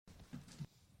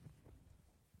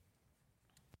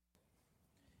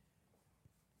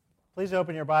Please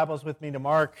open your Bibles with me to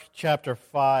Mark chapter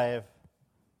 5,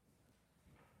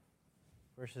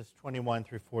 verses 21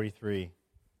 through 43.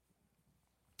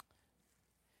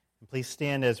 And please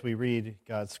stand as we read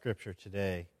God's Scripture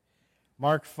today.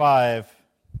 Mark 5,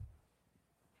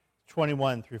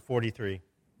 21 through 43.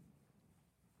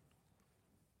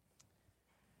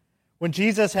 When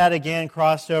Jesus had again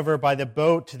crossed over by the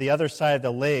boat to the other side of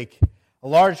the lake, a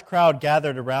large crowd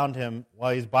gathered around him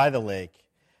while he was by the lake.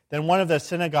 Then one of the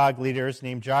synagogue leaders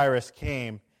named Jairus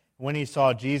came, and when he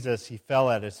saw Jesus, he fell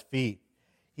at his feet.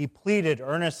 He pleaded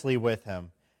earnestly with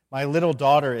him, "My little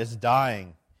daughter is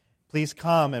dying. Please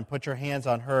come and put your hands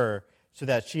on her so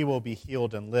that she will be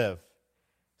healed and live."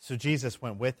 So Jesus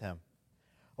went with him.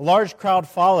 A large crowd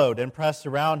followed and pressed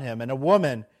around him, and a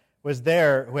woman was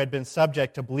there who had been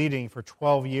subject to bleeding for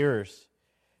 12 years.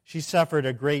 She suffered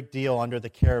a great deal under the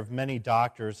care of many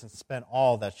doctors and spent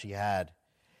all that she had.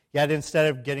 Yet instead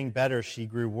of getting better, she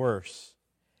grew worse.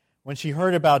 When she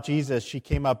heard about Jesus, she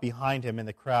came up behind him in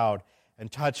the crowd and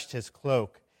touched his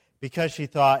cloak, because she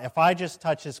thought, "If I just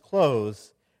touch his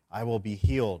clothes, I will be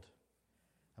healed."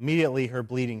 Immediately her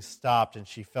bleeding stopped, and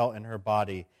she felt in her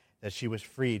body that she was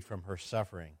freed from her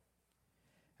suffering.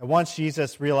 At once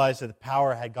Jesus realized that the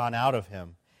power had gone out of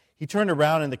him. He turned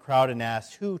around in the crowd and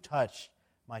asked, "Who touched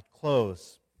my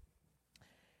clothes?"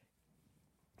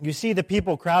 "You see the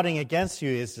people crowding against you,"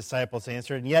 his disciples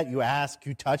answered, "and yet you ask,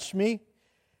 'Who touched me?'"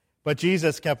 But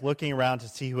Jesus kept looking around to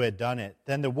see who had done it.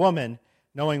 Then the woman,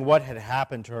 knowing what had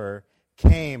happened to her,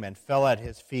 came and fell at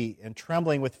his feet, and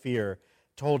trembling with fear,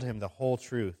 told him the whole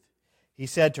truth. He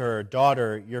said to her,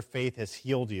 "Daughter, your faith has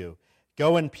healed you.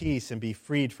 Go in peace and be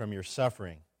freed from your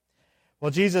suffering." While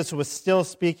Jesus was still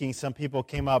speaking, some people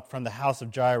came up from the house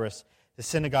of Jairus, the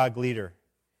synagogue leader.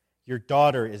 "Your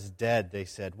daughter is dead," they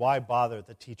said. "Why bother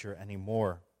the teacher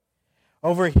anymore?"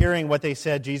 Overhearing what they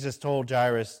said, Jesus told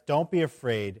Jairus, "Don't be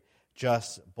afraid,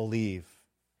 just believe."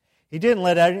 He didn't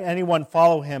let anyone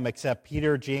follow him except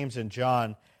Peter, James, and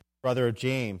John, brother of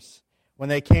James. When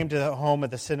they came to the home of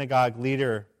the synagogue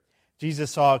leader,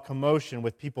 Jesus saw a commotion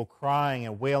with people crying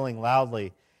and wailing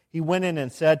loudly. He went in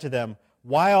and said to them,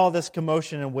 "Why all this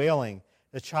commotion and wailing?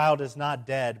 The child is not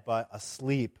dead, but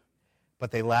asleep." But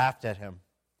they laughed at him.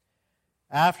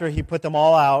 After he put them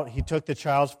all out, he took the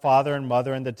child's father and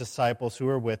mother and the disciples who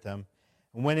were with him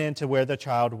and went into where the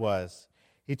child was.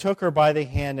 He took her by the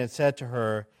hand and said to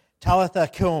her, "Talitha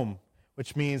cum,"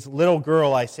 which means, "Little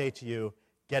girl, I say to you,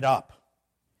 get up."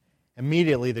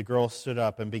 Immediately the girl stood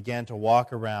up and began to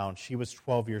walk around. She was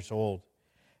 12 years old.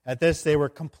 At this they were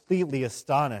completely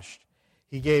astonished.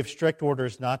 He gave strict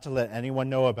orders not to let anyone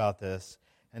know about this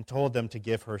and told them to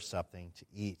give her something to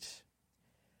eat.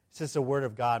 This is the word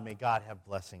of God. May God have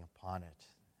blessing upon it.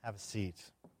 Have a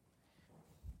seat.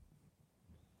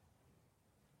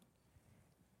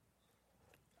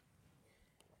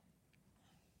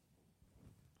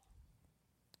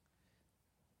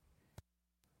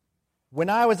 When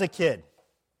I was a kid,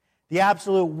 the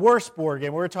absolute worst board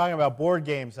game, we're talking about board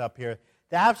games up here,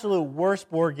 the absolute worst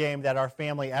board game that our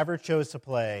family ever chose to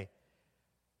play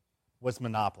was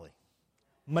Monopoly.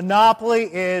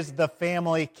 Monopoly is the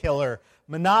family killer.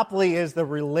 Monopoly is the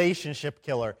relationship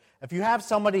killer. If you have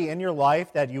somebody in your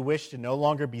life that you wish to no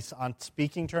longer be on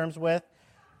speaking terms with,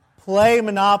 play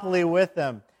Monopoly with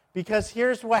them. Because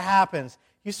here's what happens.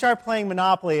 You start playing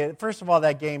Monopoly, first of all,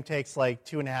 that game takes like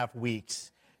 2.5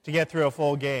 weeks to get through a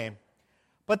full game.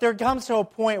 But there comes to a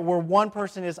point where one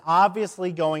person is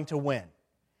obviously going to win.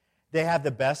 They have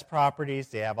the best properties,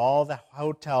 they have all the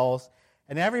hotels,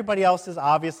 and everybody else is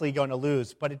obviously going to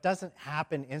lose, but it doesn't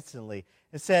happen instantly.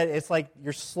 Instead, it's like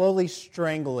you're slowly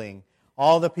strangling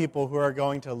all the people who are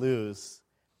going to lose.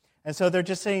 And so they're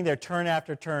just sitting there turn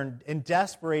after turn in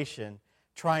desperation,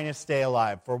 trying to stay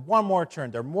alive. For one more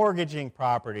turn, they're mortgaging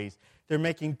properties. They're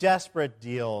making desperate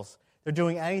deals. They're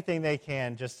doing anything they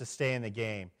can just to stay in the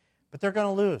game. But they're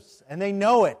going to lose, and they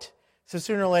know it. So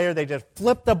sooner or later, they just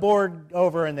flip the board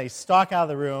over and they stalk out of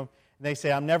the room, and they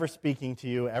say, "I'm never speaking to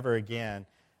you ever again."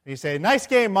 And you say, "Nice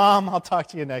game, Mom. I'll talk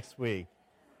to you next week."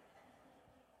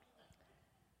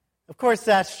 Of course,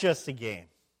 that's just a game.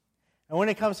 And when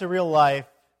it comes to real life,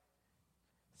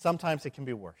 sometimes it can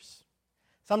be worse.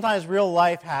 Sometimes real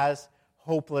life has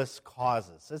hopeless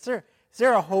causes. Is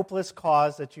there a hopeless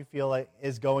cause that you feel like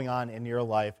is going on in your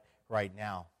life right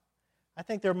now? I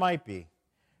think there might be.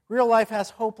 Real life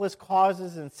has hopeless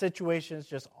causes and situations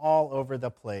just all over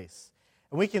the place.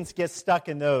 And we can get stuck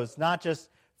in those, not just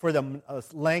for the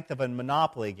length of a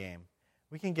Monopoly game.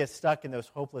 We can get stuck in those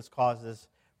hopeless causes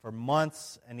for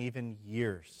months and even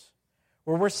years,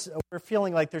 where we're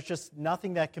feeling like there's just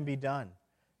nothing that can be done.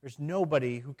 There's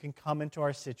nobody who can come into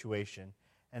our situation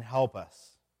and help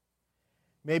us.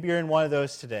 Maybe you're in one of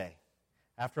those today.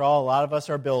 After all, a lot of us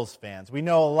are Bills fans. We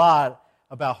know a lot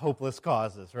about hopeless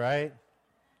causes, right?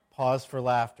 Pause for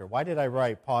laughter. Why did I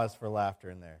write pause for laughter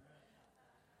in there?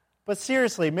 But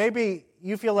seriously, maybe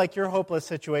you feel like your hopeless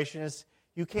situation is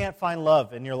you can't find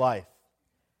love in your life.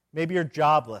 Maybe you're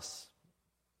jobless.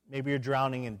 Maybe you're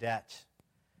drowning in debt.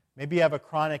 Maybe you have a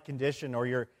chronic condition, or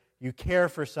you care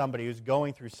for somebody who's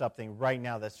going through something right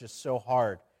now that's just so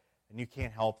hard and you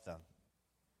can't help them.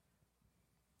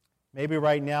 Maybe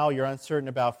right now you're uncertain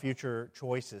about future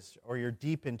choices, or you're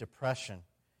deep in depression.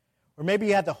 Or maybe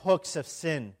you have the hooks of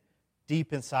sin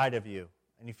deep inside of you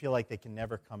and you feel like they can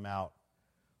never come out.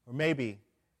 Or maybe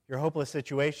your hopeless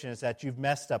situation is that you've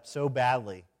messed up so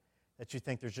badly that you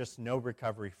think there's just no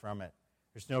recovery from it.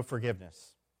 There's no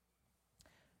forgiveness.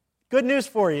 Good news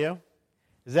for you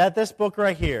is that this book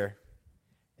right here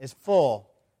is full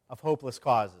of hopeless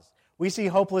causes. We see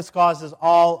hopeless causes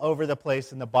all over the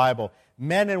place in the Bible.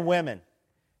 Men and women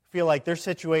feel like their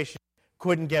situation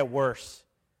couldn't get worse,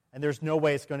 and there's no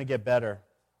way it's going to get better.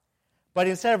 But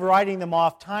instead of writing them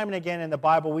off time and again in the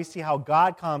Bible, we see how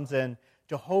God comes in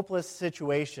to hopeless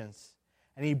situations,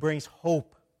 and He brings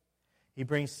hope. He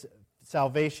brings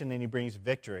salvation, and He brings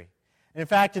victory. And in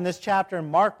fact, in this chapter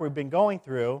in Mark we've been going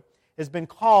through, has been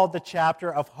called the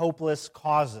chapter of hopeless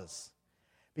causes.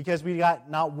 Because we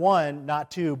got not one, not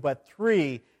two, but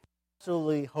three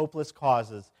absolutely hopeless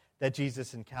causes that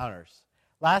Jesus encounters.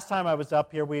 Last time I was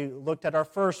up here, we looked at our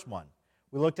first one.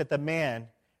 We looked at the man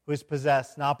who is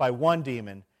possessed not by one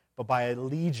demon, but by a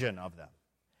legion of them.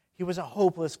 He was a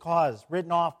hopeless cause,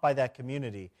 written off by that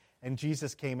community, and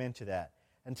Jesus came into that.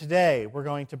 And today, we're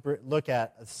going to look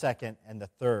at the second and the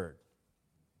third.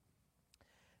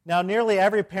 Now, nearly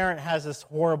every parent has this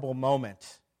horrible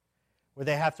moment where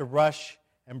they have to rush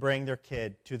and bring their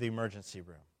kid to the emergency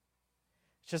room.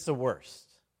 It's just the worst.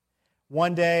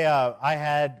 One day, I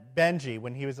had Benji,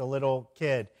 when he was a little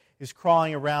kid, he was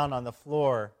crawling around on the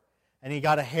floor, and he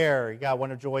got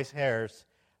one of Joy's hairs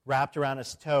wrapped around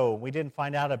his toe. We didn't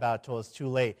find out about it until it was too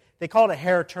late. They call it a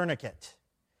hair tourniquet.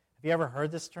 Have you ever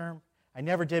heard this term? I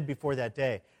never did before that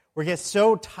day. Where it gets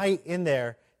so tight in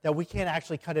there that we can't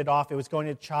actually cut it off. It was going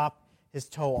to chop his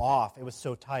toe off. It was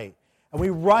so tight. And we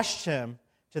rushed him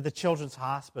to the children's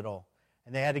hospital,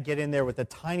 and they had to get in there with the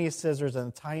tiniest scissors and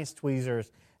the tiniest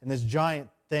tweezers and this giant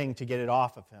thing to get it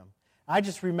off of him. I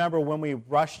just remember when we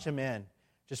rushed him in,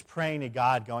 just praying to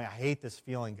God, going, I hate this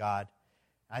feeling, God.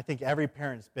 And I think every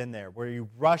parent's been there, where you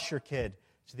rush your kid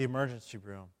to the emergency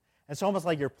room. And it's almost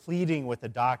like you're pleading with the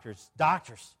doctors.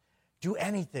 Doctors, do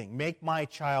anything. Make my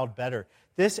child better.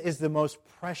 This is the most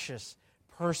precious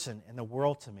person in the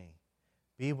world to me.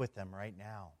 Be with them right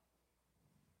now.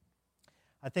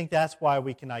 I think that's why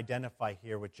we can identify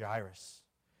here with Jairus.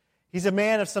 He's a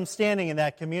man of some standing in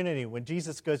that community. When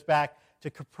Jesus goes back to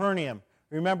Capernaum,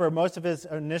 remember, most of his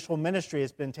initial ministry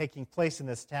has been taking place in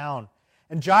this town.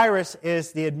 And Jairus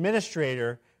is the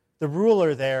administrator, the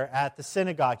ruler there at the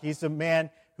synagogue. He's the man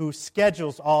who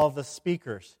schedules all of the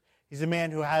speakers. He's a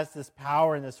man who has this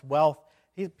power and this wealth.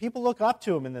 People look up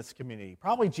to him in this community.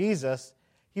 Probably Jesus.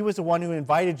 He was the one who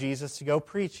invited Jesus to go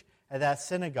preach at that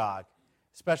synagogue,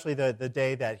 especially the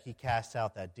day that he cast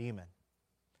out that demon.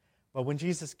 But when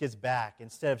Jesus gets back,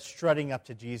 instead of strutting up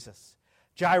to Jesus,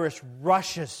 Jairus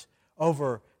rushes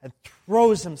over and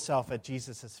throws himself at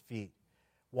Jesus' feet.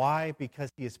 Why? Because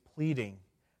he is pleading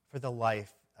for the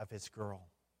life of his girl.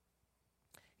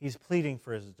 He's pleading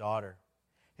for his daughter.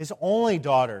 His only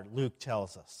daughter, Luke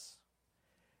tells us.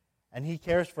 And he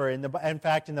cares for her. In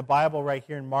fact, in the Bible right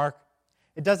here in Mark,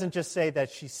 it doesn't just say that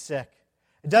she's sick.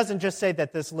 It doesn't just say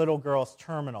that this little girl is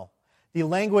terminal. The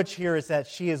language here is that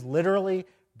she is literally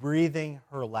breathing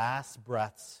her last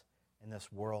breaths in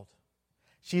this world.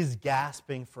 She's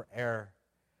gasping for air.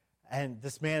 And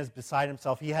this man is beside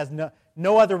himself. He has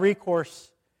no other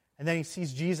recourse. And then he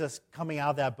sees Jesus coming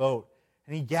out of that boat.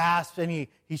 And he gasps and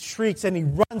he shrieks and he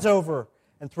runs over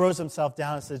and throws himself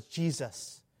down and says,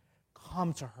 Jesus,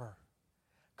 come to her.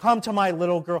 Come to my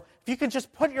little girl. If you can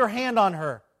just put your hand on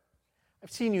her.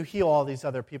 I've seen you heal all these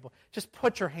other people. Just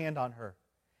put your hand on her.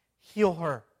 Heal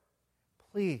her.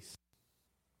 Please.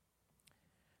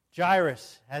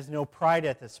 Jairus has no pride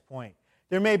at this point.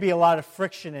 There may be a lot of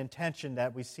friction and tension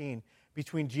that we've seen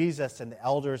between Jesus and the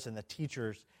elders and the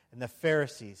teachers and the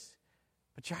Pharisees.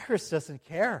 But Jairus doesn't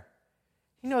care.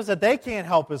 He knows that they can't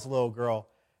help his little girl,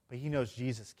 but he knows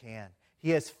Jesus can.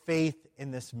 He has faith in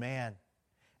this man.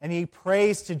 And he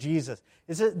prays to Jesus.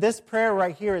 This prayer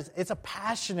right here, it's a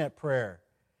passionate prayer.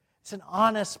 It's an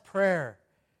honest prayer.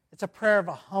 It's a prayer of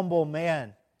a humble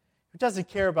man who doesn't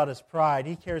care about his pride.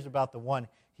 He cares about the one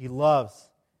he loves.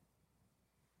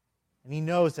 And he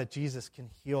knows that Jesus can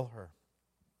heal her.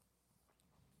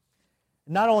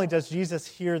 Not only does Jesus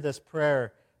hear this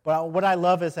prayer, but what I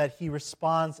love is that he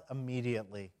responds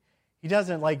immediately. He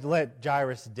doesn't let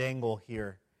Jairus dangle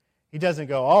here. He doesn't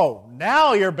go, "Oh,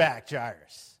 now you're back,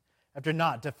 Jairus, after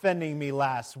not defending me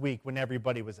last week when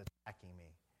everybody was attacking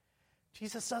me."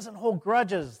 Jesus doesn't hold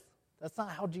grudges. That's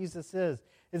not how Jesus is.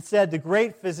 Instead, the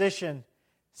great physician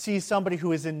sees somebody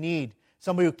who is in need,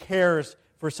 somebody who cares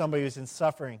for somebody who's in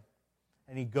suffering,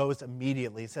 and he goes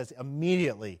immediately. He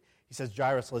says,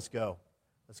 "Jairus, let's go.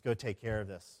 Let's go take care of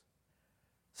this."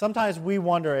 Sometimes we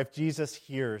wonder if Jesus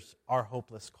hears our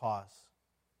hopeless cause.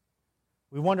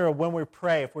 We wonder when we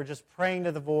pray, if we're just praying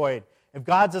to the void, if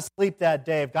God's asleep that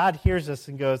day, if God hears us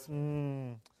and goes,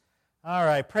 all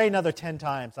right, pray another 10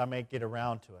 times, I may get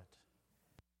around to it.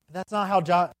 But that's not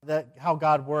how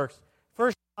God works.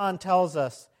 1 John tells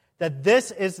us that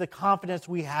this is the confidence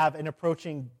we have in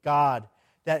approaching God,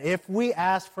 that if we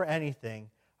ask for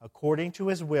anything according to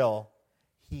his will,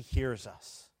 he hears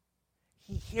us.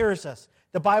 He hears us.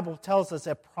 The Bible tells us,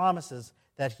 it promises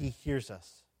that he hears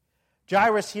us.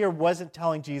 Jairus here wasn't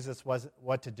telling Jesus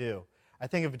what to do. I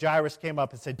think if Jairus came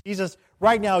up and said, "Jesus,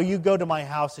 right now you go to my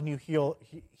house and you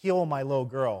heal my little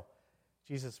girl,"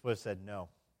 Jesus would have said, "No.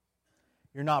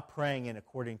 You're not praying in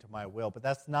according to my will." But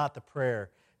that's not the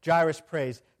prayer. Jairus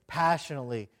prays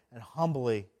passionately and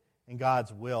humbly in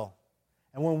God's will.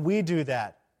 And when we do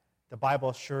that, the Bible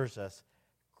assures us,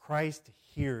 Christ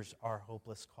hears our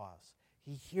hopeless cause.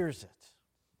 He hears it.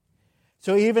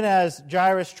 So even as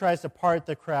Jairus tries to part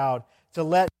the crowd to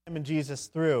let him and Jesus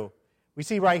through, we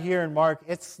see right here in Mark,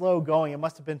 it's slow going. It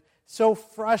must have been so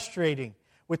frustrating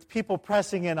with people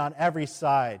pressing in on every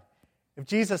side. If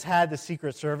Jesus had the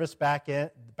Secret Service back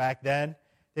then,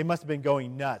 they must have been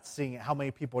going nuts, seeing how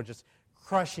many people were just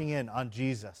crushing in on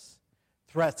Jesus.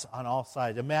 Threats on all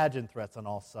sides. Imagine threats on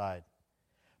all sides.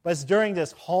 But it's during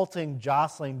this halting,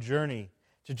 jostling journey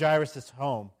to Jairus'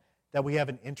 home that we have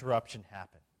an interruption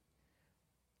happen.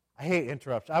 I hate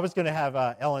interruptions. I was going to have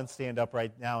Ellen stand up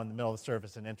right now in the middle of the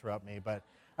service and interrupt me, but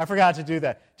I forgot to do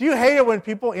that. Do you hate it when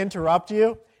people interrupt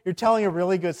you? You're telling a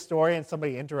really good story and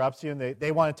somebody interrupts you and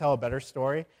they want to tell a better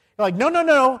story. You're like,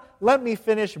 no, let me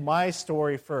finish my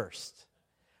story first.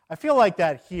 I feel like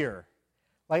that here.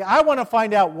 Like, I want to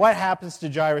find out what happens to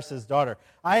Jairus' daughter.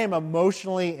 I am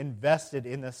emotionally invested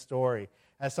in this story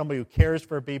as somebody who cares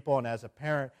for people and as a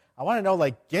parent. I want to know,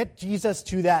 get Jesus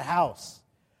to that house.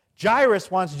 Jairus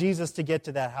wants Jesus to get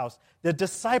to that house. The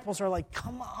disciples are like,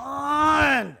 "Come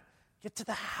on, get to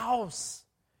the house."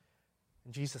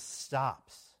 And Jesus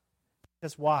stops.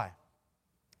 Because why?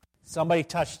 Somebody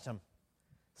touched him.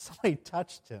 Somebody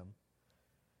touched him.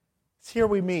 So here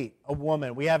we meet a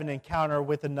woman. We have an encounter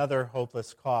with another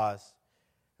hopeless cause.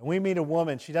 And we meet a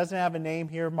woman. She doesn't have a name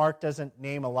here. Mark doesn't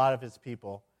name a lot of his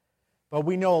people. But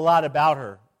we know a lot about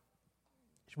her.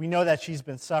 We know that she's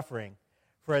been suffering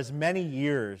for as many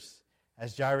years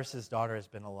as Jairus' daughter has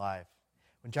been alive.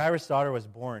 When Jairus' daughter was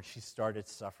born, she started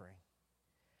suffering.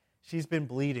 She's been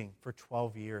bleeding for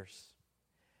 12 years.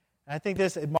 And I think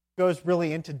Mark goes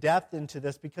really into depth into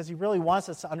this because he really wants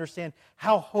us to understand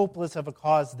how hopeless of a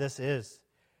cause this is.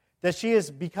 That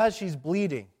because she's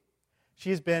bleeding,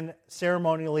 she's been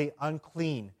ceremonially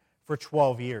unclean for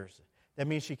 12 years. That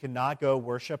means she cannot go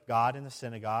worship God in the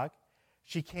synagogue.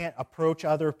 She can't approach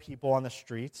other people on the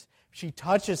streets. If she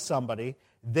touches somebody,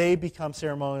 they become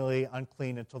ceremonially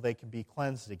unclean until they can be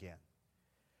cleansed again.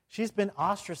 She's been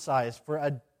ostracized for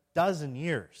a dozen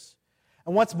years.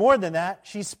 And what's more than that,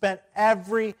 she's spent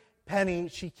every penny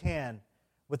she can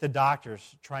with the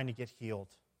doctors trying to get healed.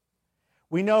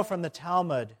 We know from the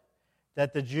Talmud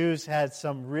that the Jews had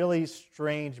some really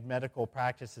strange medical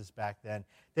practices back then.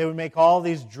 They would make all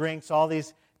these drinks, all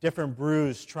these different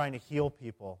brews trying to heal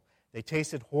people. They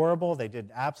tasted horrible. They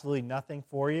did absolutely nothing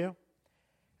for you.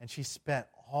 And she spent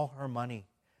all her money.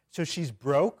 So she's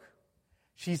broke.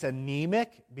 She's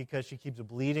anemic because she keeps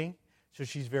bleeding. So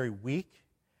she's very weak.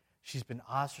 She's been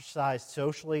ostracized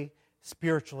socially,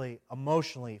 spiritually,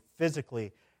 emotionally,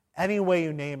 physically. Any way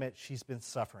you name it, she's been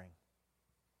suffering.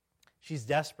 She's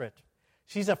desperate.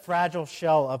 She's a fragile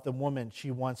shell of the woman she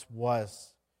once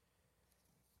was.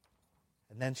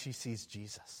 And then she sees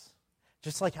Jesus.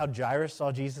 Just like how Jairus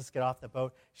saw Jesus get off the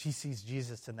boat, she sees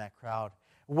Jesus in that crowd.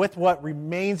 With what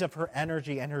remains of her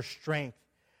energy and her strength,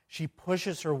 she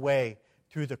pushes her way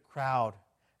through the crowd.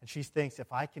 And she thinks,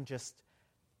 if I can just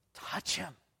touch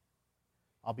him,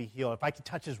 I'll be healed. If I can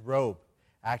touch his robe,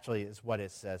 actually is what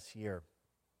it says here.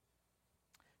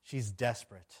 She's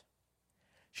desperate.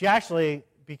 She actually,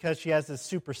 because she has this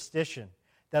superstition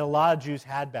that a lot of Jews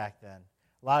had back then,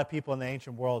 a lot of people in the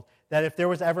ancient world, that if there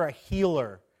was ever a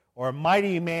healer or a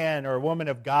mighty man or a woman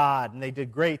of God, and they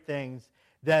did great things,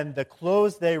 then the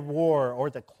clothes they wore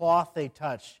or the cloth they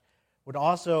touched would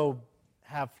also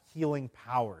have healing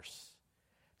powers.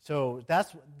 So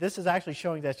this is actually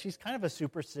showing that she's kind of a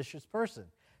superstitious person,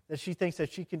 that she thinks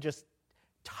that she can just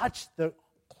touch the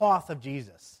cloth of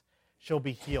Jesus, she'll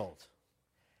be healed.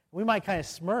 We might kind of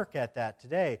smirk at that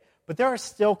today, but there are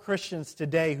still Christians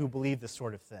today who believe this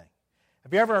sort of thing.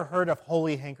 Have you ever heard of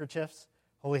holy handkerchiefs,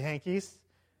 holy hankies?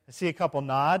 I see a couple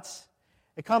nods.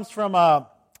 It comes from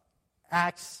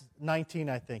Acts 19,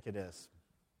 I think it is,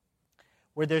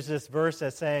 where there's this verse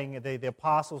that's saying the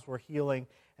apostles were healing,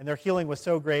 and their healing was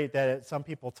so great that some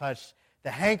people touched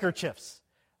the handkerchiefs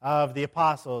of the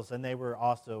apostles, and they were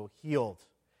also healed.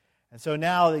 And so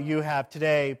now that you have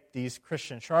today these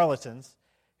Christian charlatans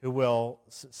who will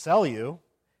sell you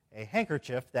a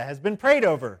handkerchief that has been prayed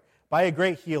over by a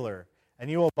great healer, and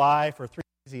you will buy for 3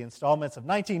 easy installments of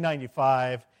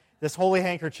 $19.95 this holy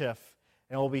handkerchief,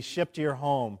 and it will be shipped to your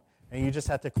home, and you just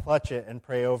have to clutch it and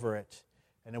pray over it,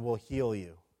 and it will heal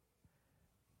you.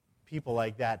 People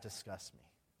like that disgust me,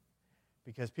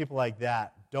 because people like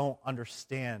that don't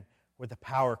understand where the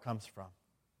power comes from.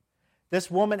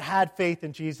 This woman had faith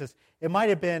in Jesus. It might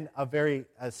have been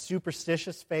a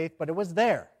superstitious faith, but it was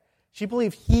there. She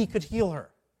believed he could heal her.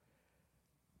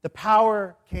 The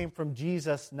power came from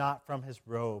Jesus, not from his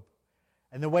robe.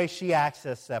 And the way she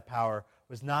accessed that power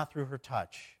was not through her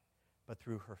touch, but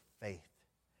through her faith.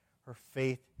 Her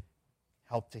faith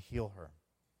helped to heal her.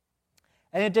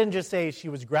 And it didn't just say she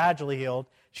was gradually healed.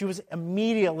 She was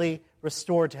immediately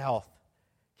restored to health.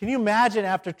 Can you imagine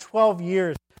after 12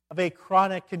 years of a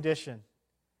chronic condition,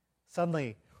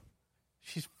 suddenly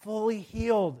she's fully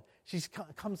healed. She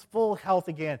comes full health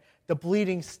again. The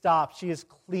bleeding stops. She is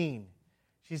clean.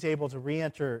 She's able to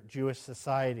re-enter Jewish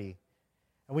society.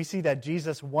 And we see that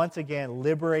Jesus once again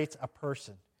liberates a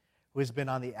person who has been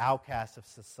on the outcast of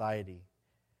society,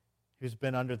 who's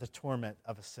been under the torment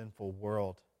of a sinful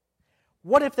world.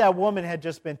 What if that woman had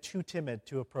just been too timid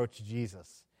to approach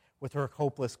Jesus with her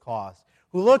hopeless cause,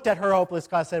 who looked at her hopeless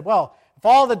cause and said, well, if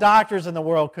all the doctors in the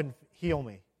world couldn't heal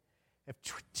me, if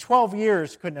 12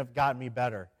 years couldn't have gotten me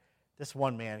better, this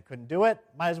one man couldn't do it,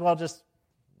 might as well just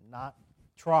not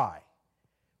try.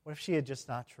 What if she had just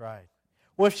not tried?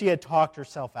 What if she had talked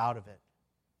herself out of it?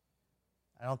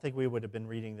 I don't think we would have been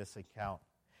reading this account.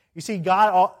 You see,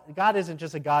 God isn't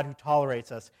just a God who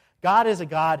tolerates us. God is a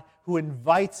God who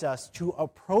invites us to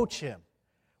approach him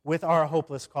with our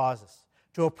hopeless causes,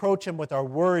 to approach him with our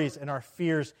worries and our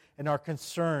fears and our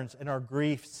concerns and our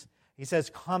griefs. He says,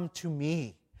 come to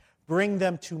me. Bring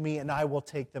them to me, and I will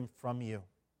take them from you.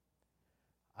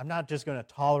 I'm not just going to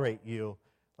tolerate you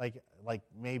like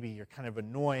maybe you're kind of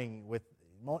annoying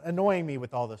me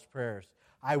with all those prayers.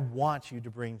 I want you to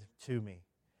bring them to me.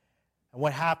 And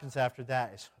what happens after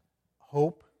that is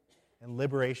hope and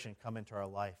liberation come into our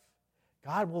life.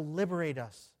 God will liberate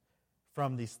us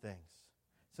from these things.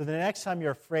 So the next time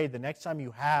you're afraid, the next time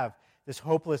you have this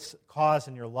hopeless cause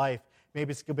in your life,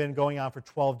 maybe it's been going on for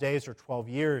 12 days or 12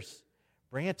 years,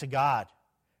 bring it to God.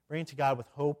 Bring it to God with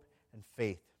hope and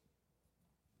faith.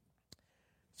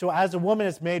 So as a woman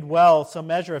is made well, some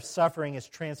measure of suffering is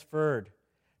transferred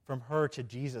from her to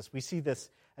Jesus. We see this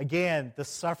again, the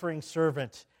suffering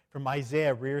servant from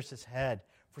Isaiah rears his head.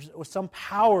 For some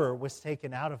power was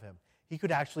taken out of him. He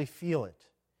could actually feel it.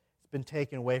 It's been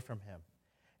taken away from him.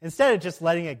 Instead of just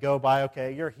letting it go by,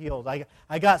 okay, you're healed.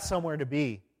 I got somewhere to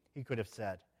be, he could have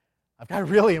said. I've got a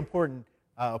really important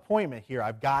appointment here.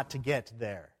 I've got to get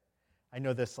there. I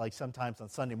know this like sometimes on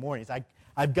Sunday mornings.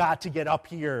 I've got to get up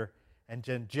here. And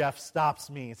then Jeff stops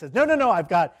me and says, no, I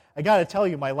got to tell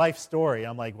you my life story.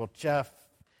 I'm like, well, Jeff,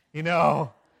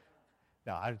 No,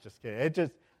 I'm just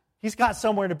kidding. He's got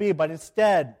somewhere to be, but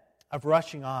instead of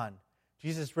rushing on,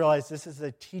 Jesus realized this is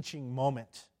a teaching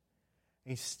moment.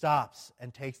 He stops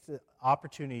and takes the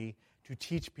opportunity to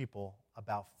teach people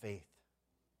about faith.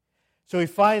 So he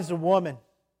finds a woman.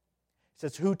 He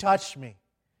says, who touched me?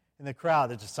 In the crowd,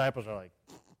 the disciples are like,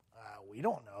 we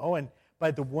don't know.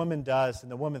 But the woman does,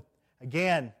 and the woman,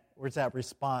 again, where's that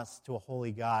response to a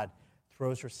holy God,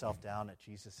 throws herself down at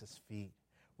Jesus' feet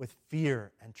with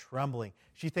fear and trembling.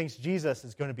 She thinks Jesus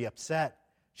is going to be upset.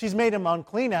 She's made him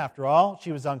unclean after all.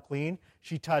 She was unclean.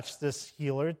 She touched this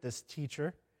healer, this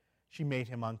teacher. She made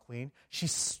him unclean. She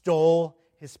stole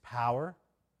his power.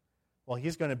 Well,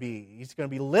 he's going to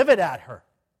be livid at her.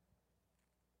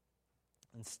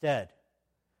 Instead,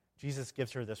 Jesus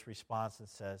gives her this response and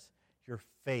says, your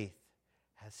faith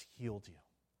has healed you.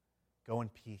 Go in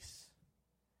peace.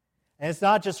 And it's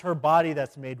not just her body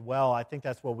that's made well. I think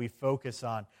that's what we focus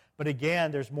on. But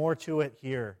again, there's more to it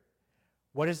here.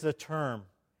 What is the term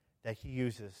that he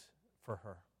uses for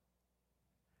her?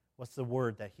 What's the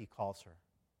word that he calls her?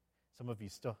 Some of you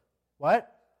still,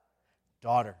 what?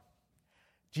 Daughter.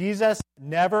 Jesus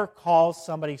never calls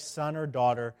somebody son or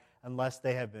daughter unless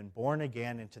they have been born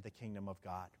again into the kingdom of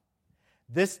God.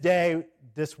 This day,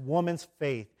 this woman's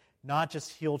faith not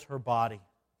just healed her body,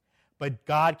 but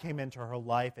God came into her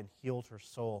life and healed her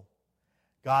soul.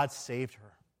 God saved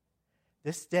her.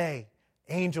 This day,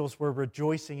 angels were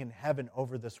rejoicing in heaven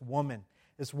over this woman.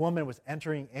 This woman was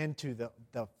entering into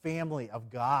the family of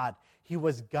God. He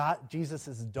was Jesus'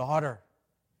 daughter.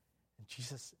 And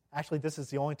Jesus, actually, this is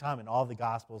the only time in all the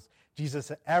Gospels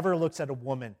Jesus ever looks at a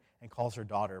woman and calls her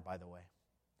daughter, by the way.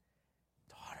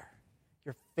 Daughter,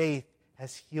 your faith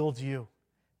has healed you.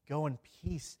 Go in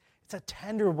peace. It's a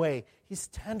tender way. He's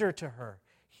tender to her.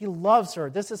 He loves her.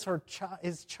 This is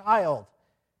his child.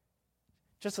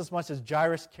 Just as much as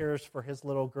Jairus cares for his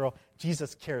little girl,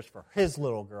 Jesus cares for his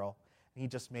little girl. And he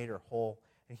just made her whole.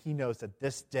 And he knows that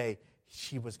this day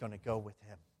she was going to go with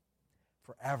him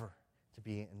forever to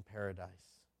be in paradise.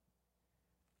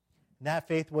 And that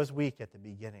faith was weak at the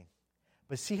beginning.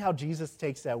 But see how Jesus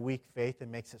takes that weak faith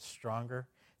and makes it stronger?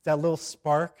 It's that little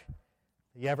spark.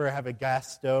 You ever have a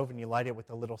gas stove and you light it with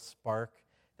a little spark?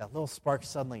 That little spark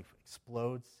suddenly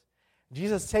explodes.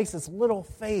 Jesus takes this little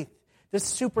faith, this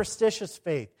superstitious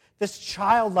faith, this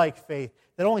childlike faith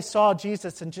that only saw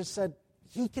Jesus and just said,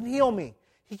 he can heal me.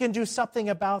 He can do something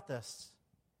about this.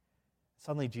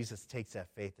 Suddenly Jesus takes that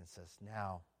faith and says,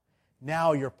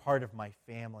 now you're part of my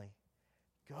family.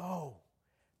 Go.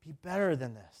 Be better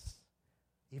than this.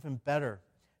 Even better,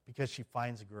 because she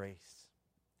finds grace.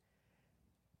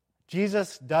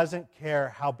 Jesus doesn't care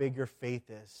how big your faith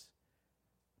is.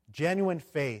 Genuine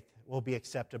faith will be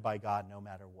accepted by God no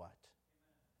matter what.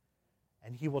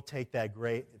 And he will take that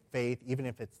great faith, even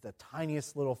if it's the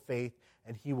tiniest little faith,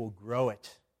 and he will grow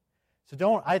it.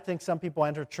 So I think some people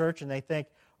enter church and they think,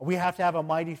 we have to have a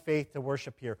mighty faith to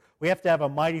worship here. We have to have a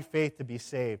mighty faith to be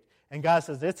saved. And God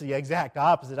says, it's the exact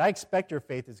opposite. I expect your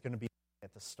faith is going to be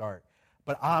at the start.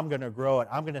 But I'm going to grow it.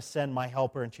 I'm going to send my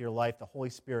helper into your life. The Holy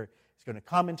Spirit is going to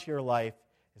come into your life.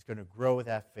 It's going to grow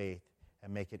that faith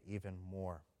and make it even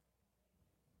more.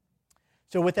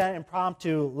 So with that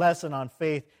impromptu lesson on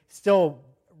faith still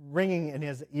ringing in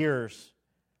his ears,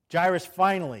 Jairus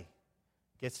finally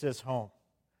gets to his home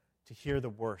to hear the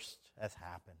worst has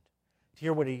happened, to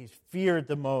hear what he feared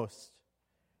the most,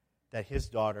 that his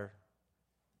daughter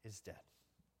is dead.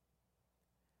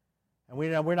 And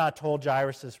we're not told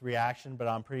Jairus' reaction, but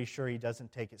I'm pretty sure he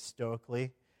doesn't take it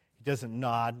stoically. He doesn't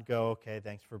nod and go, okay,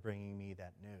 thanks for bringing me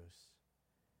that news.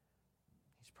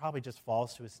 He probably just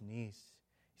falls to his knees.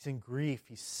 He's in grief.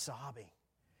 He's sobbing.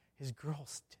 His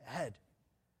girl's dead.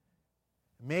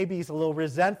 Maybe he's a little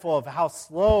resentful of how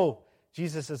slow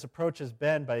Jesus' approach has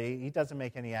been, but he doesn't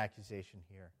make any accusation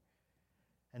here.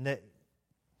 And that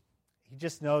he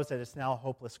just knows that it's now a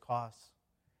hopeless cause.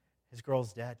 His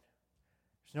girl's dead.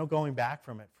 There's no going back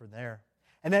from it from there.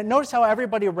 And then notice how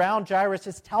everybody around Jairus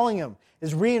is telling him,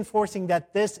 is reinforcing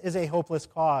that this is a hopeless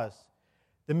cause.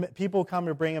 The people who come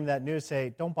to bring him that news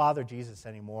say, don't bother Jesus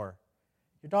anymore.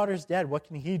 Your daughter's dead. What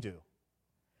can he do?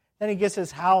 Then he gets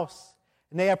his house,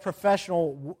 and they have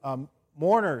professional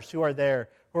mourners who are there,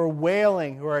 who are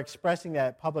wailing, who are expressing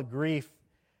that public grief.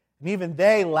 And even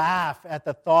they laugh at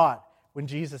the thought when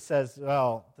Jesus says,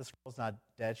 well, this girl's not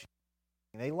dead.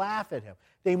 They laugh at him.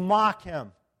 They mock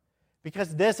him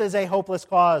because this is a hopeless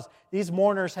cause. These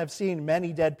mourners have seen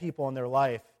many dead people in their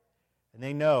life, and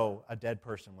they know a dead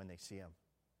person when they see him.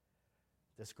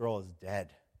 This girl is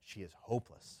dead. She is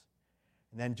hopeless.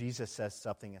 And then Jesus says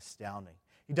something astounding.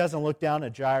 He doesn't look down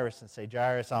at Jairus and say,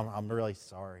 Jairus, I'm really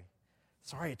sorry.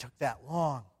 Sorry it took that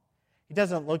long. He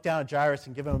doesn't look down at Jairus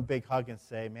and give him a big hug and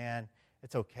say, man,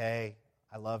 it's okay.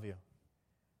 I love you.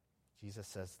 Jesus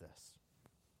says this.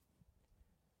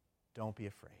 Don't be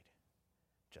afraid.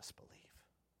 Just believe.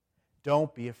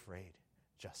 Don't be afraid.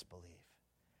 Just believe.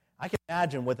 I can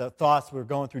imagine what the thoughts were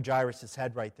going through Jairus'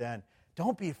 head right then.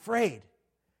 Don't be afraid.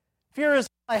 Fear is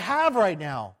all I have right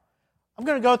now. I'm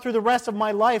going to go through the rest of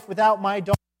my life without my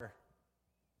daughter.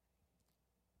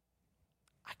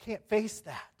 I can't face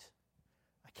that.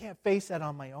 I can't face that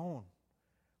on my own.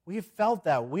 We have felt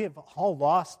that. We have all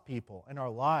lost people in our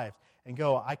lives and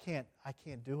go, I can't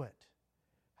do it.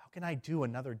 How can I do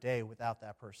another day without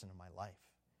that person in my life?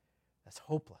 That's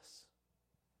hopeless.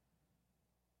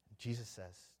 And Jesus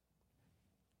says,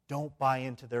 don't buy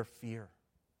into their fear.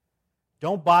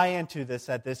 Don't buy into this,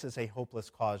 that this is a hopeless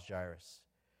cause, Jairus.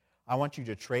 I want you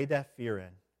to trade that fear in,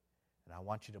 and I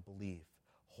want you to believe.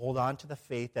 Hold on to the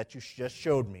faith that you just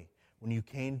showed me when you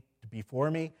came to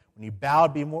before me, when you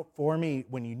bowed before me,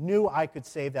 when you knew I could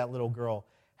save that little girl,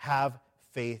 have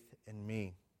faith in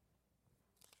me.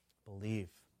 Believe.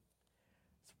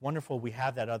 It's wonderful we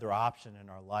have that other option in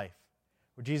our life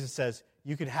where Jesus says,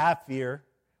 you could have fear.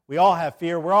 We all have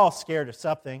fear. We're all scared of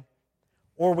something.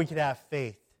 Or we could have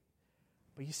faith.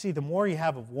 But you see, the more you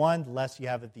have of one, the less you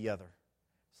have of the other.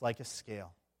 It's like a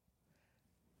scale.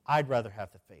 I'd rather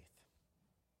have the faith.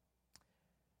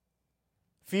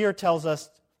 Fear tells us,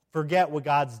 forget what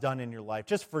God's done in your life.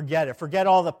 Just forget it. Forget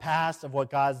all the past of what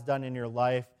God's done in your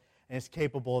life and is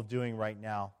capable of doing right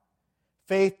now.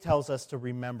 Faith tells us to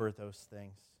remember those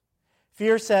things.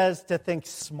 Fear says to think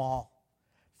small.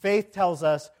 Faith tells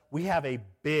us we have a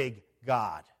big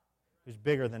God who's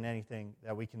bigger than anything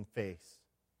that we can face.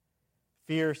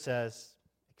 Fear says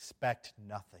expect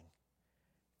nothing.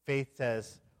 Faith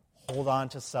says hold on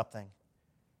to something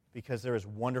because there is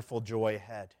wonderful joy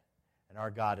ahead. And our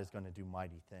God is going to do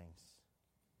mighty things.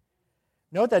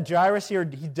 Note that Jairus here,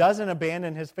 he doesn't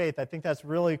abandon his faith. I think that's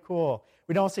really cool.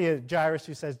 We don't see a Jairus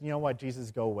who says, you know what,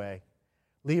 Jesus, go away.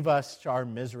 Leave us to our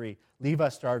misery. Leave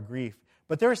us to our grief.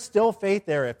 But there's still faith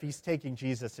there if he's taking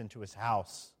Jesus into his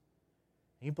house.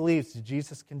 He believes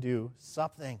Jesus can do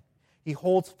something. He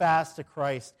holds fast to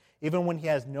Christ even when he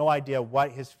has no idea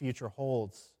what his future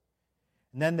holds.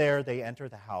 And then there they enter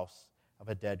the house of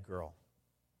a dead girl.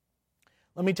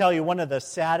 Let me tell you, one of the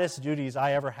saddest duties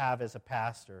I ever have as a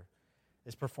pastor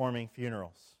is performing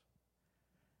funerals.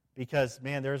 Because,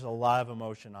 man, there's a lot of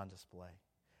emotion on display.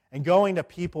 And going to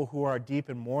people who are deep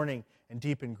in mourning and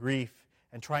deep in grief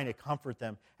and trying to comfort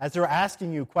them, as they're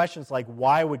asking you questions like,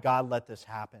 why would God let this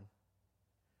happen?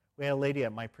 We had a lady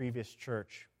at my previous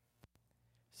church,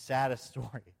 saddest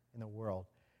story in the world.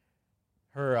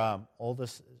 Her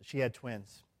oldest, she had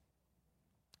twins.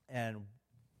 And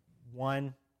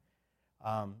one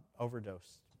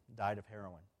overdosed, died of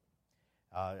heroin.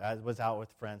 I was out with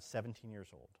friends, 17 years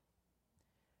old.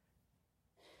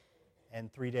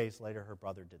 And 3 days later, her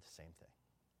brother did the same thing.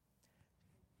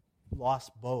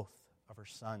 Lost both of her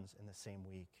sons in the same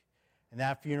week. And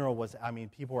that funeral was,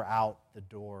 people were out the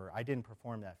door. I didn't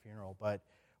perform that funeral, but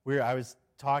I was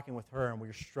talking with her, and we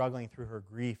were struggling through her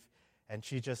grief. And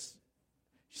she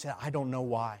said, I don't know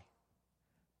why,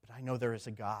 but I know there is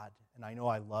a God, and I know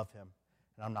I love him.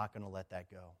 And I'm not going to let that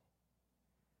go.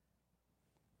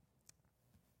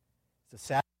 It's a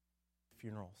sad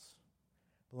funerals.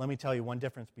 But let me tell you one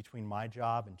difference between my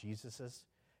job and Jesus's.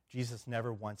 Jesus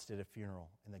never once did a funeral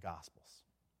in the Gospels.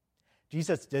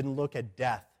 Jesus didn't look at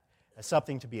death as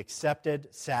something to be accepted,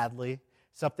 sadly,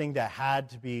 something that had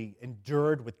to be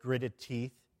endured with gritted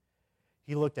teeth.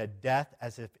 He looked at death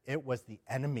as if it was the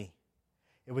enemy.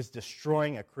 It was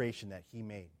destroying a creation that he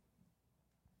made.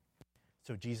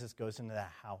 So Jesus goes into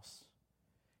that house.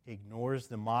 He ignores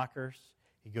the mockers.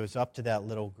 He goes up to that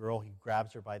little girl. He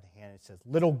grabs her by the hand and says,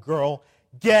 little girl,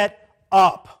 get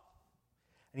up.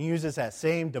 And he uses that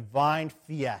same divine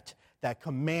fiat, that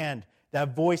command,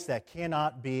 that voice that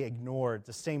cannot be ignored,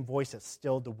 the same voice that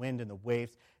stilled the wind and the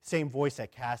waves, same voice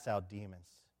that cast out demons,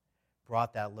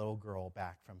 brought that little girl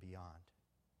back from beyond.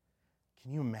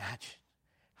 Can you imagine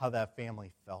how that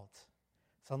family felt?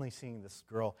 Suddenly seeing this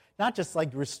girl, not just like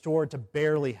restored to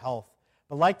barely health,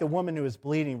 but like the woman who is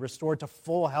bleeding, restored to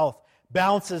full health,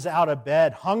 bounces out of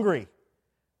bed, hungry,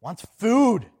 wants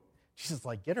food. Jesus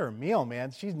like, get her a meal,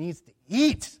 man. She needs to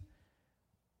eat.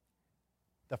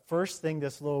 The first thing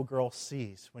this little girl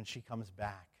sees when she comes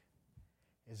back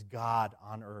is God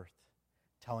on earth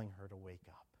telling her to wake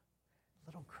up.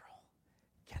 Little girl,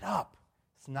 get up.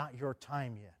 It's not your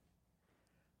time yet.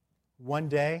 One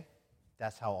day,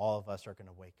 that's how all of us are going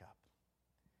to wake up.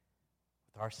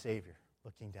 With our Savior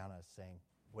looking down at us saying,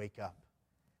 wake up.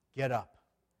 Get up.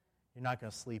 You're not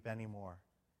going to sleep anymore.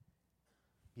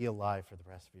 Be alive for the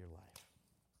rest of your life.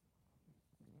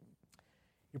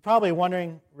 You're probably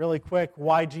wondering really quick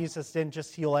why Jesus didn't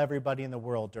just heal everybody in the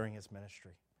world during his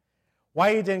ministry.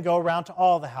 Why he didn't go around to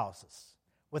all the houses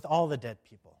with all the dead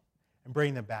people and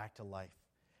bring them back to life.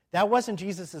 That wasn't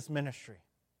Jesus' ministry.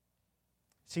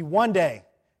 See, one day,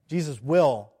 Jesus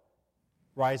will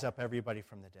rise up everybody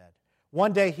from the dead.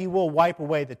 One day he will wipe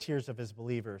away the tears of his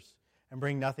believers and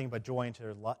bring nothing but joy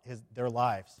into their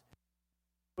lives.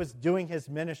 He was doing his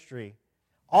ministry.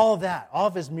 All of that, all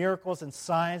of his miracles and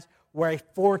signs were a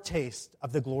foretaste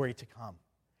of the glory to come.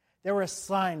 They were a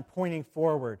sign pointing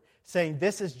forward, saying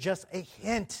this is just a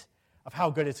hint of how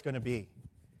good it's going to be.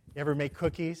 You ever make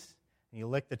cookies and you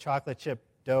lick the chocolate chip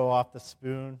dough off the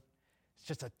spoon? It's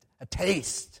just a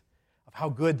taste of how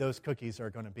good those cookies are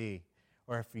going to be.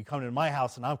 Or if you come to my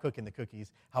house and I'm cooking the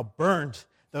cookies, how burned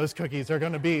those cookies are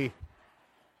going to be.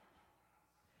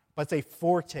 but it's a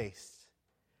foretaste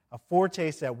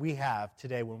that we have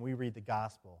today when we read the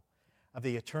gospel of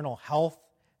the eternal health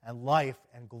and life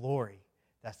and glory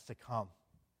that's to come.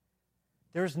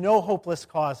 There's no hopeless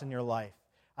cause in your life.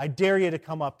 I dare you to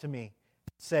come up to me and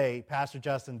say, Pastor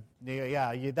Justin,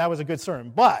 that was a good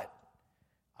sermon, but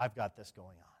I've got this going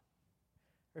on.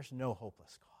 There's no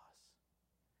hopeless cause.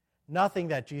 Nothing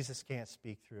that Jesus can't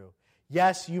speak through.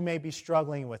 Yes, you may be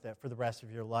struggling with it for the rest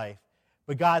of your life,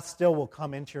 but God still will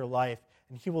come into your life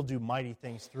and He will do mighty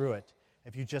things through it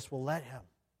if you just will let Him.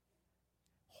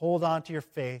 Hold on to your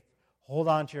faith. Hold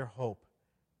on to your hope.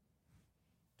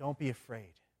 Don't be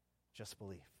afraid. Just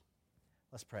believe.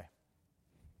 Let's pray.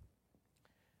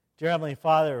 Dear Heavenly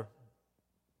Father,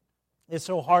 it's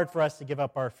so hard for us to give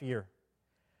up our fear.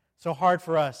 So hard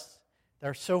for us that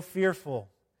are so fearful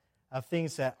of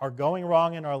things that are going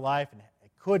wrong in our life and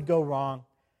it could go wrong,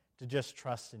 to just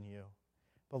trust in you.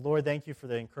 But Lord, thank you for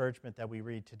the encouragement that we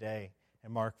read today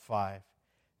in Mark 5.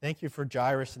 Thank you for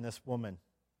Jairus and this woman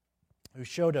who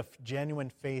showed a genuine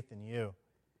faith in you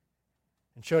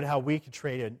and showed how we could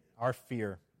trade our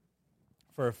fear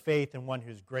for a faith in one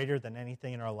who's greater than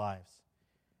anything in our lives.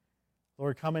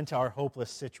 Lord, come into our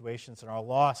hopeless situations and our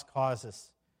lost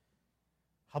causes.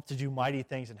 Help to do mighty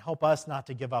things and help us not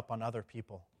to give up on other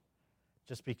people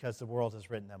just because the world has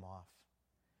written them off.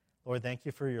 Lord, thank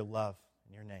you for your love.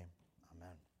 In your name,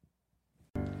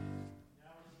 amen.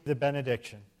 The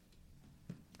benediction.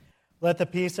 Let the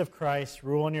peace of Christ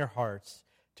rule in your hearts,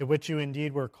 to which you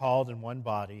indeed were called in one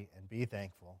body, and be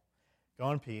thankful.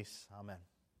 Go in peace. Amen.